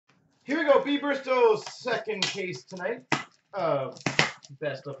Here we go, BBristows' second case tonight of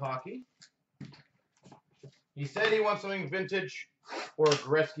Best of Hockey. He said he wants something vintage or a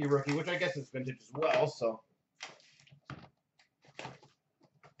Gretzky rookie, which I guess is vintage as well, so.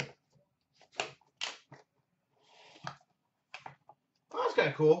 Oh, that's kind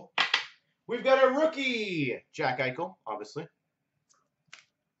of cool. We've got a rookie, Jack Eichel, obviously.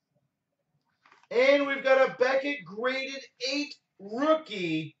 And we've got a Beckett graded 8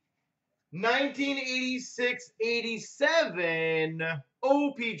 rookie, 1986-87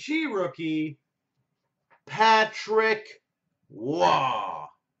 OPG rookie, Patrick Waugh.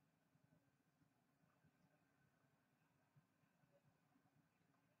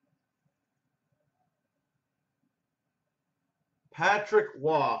 Patrick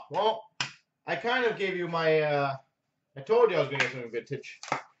Waugh. Well, I kind of gave you my, I told you I was going to get something vintage.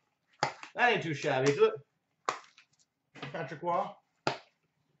 That ain't too shabby, is it? Patrick Waugh.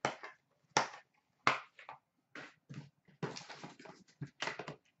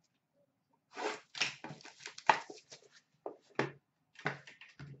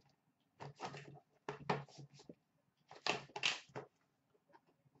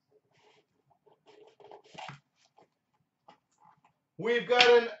 We've got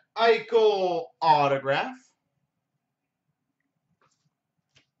an Eichel autograph.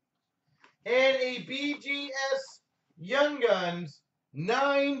 And a BGS Young Guns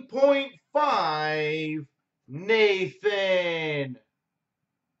 9.5 Nathan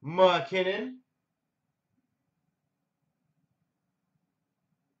MacKinnon.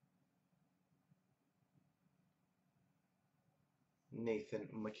 Nathan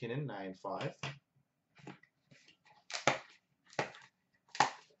MacKinnon 9.5.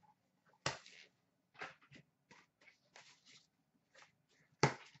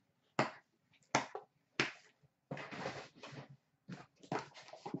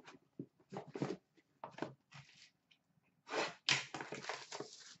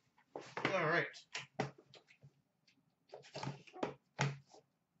 All right.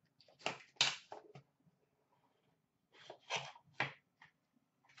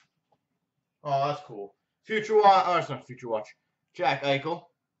 Oh, that's cool. Future Watch. Oh, it's not Future Watch. Jack Eichel.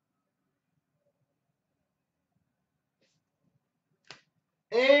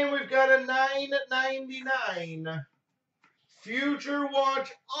 And we've got a $9.99 Future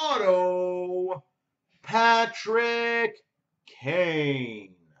Watch Auto, Patrick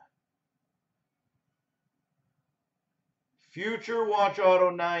Kane. Future Watch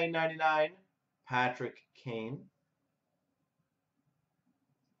Auto $9.99, Patrick Kane.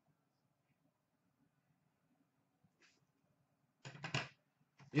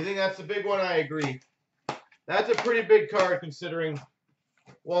 You think that's the big one? I agree. That's a pretty big card considering,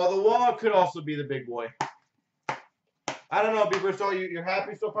 well, the Waugh could also be the big boy. I don't know, BBristows, you're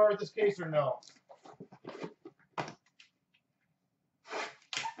happy so far with this case or no?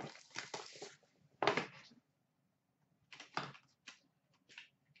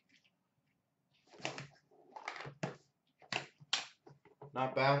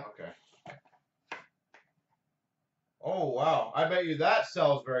 Not bad? Okay. Oh, wow. I bet you that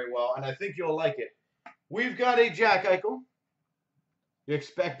sells very well, and I think you'll like it. We've got a Jack Eichel. You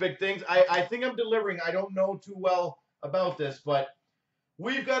expect big things. I think I'm delivering. I don't know too well about this, but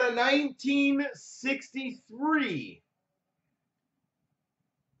we've got a 1963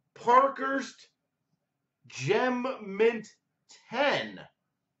 Parkhurst Gem Mint 10.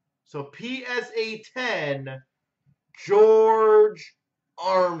 So PSA 10, George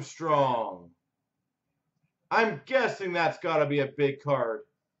Armstrong. I'm guessing that's got to be a big card.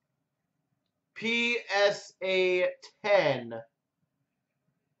 PSA 10,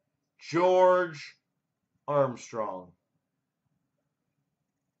 George Armstrong.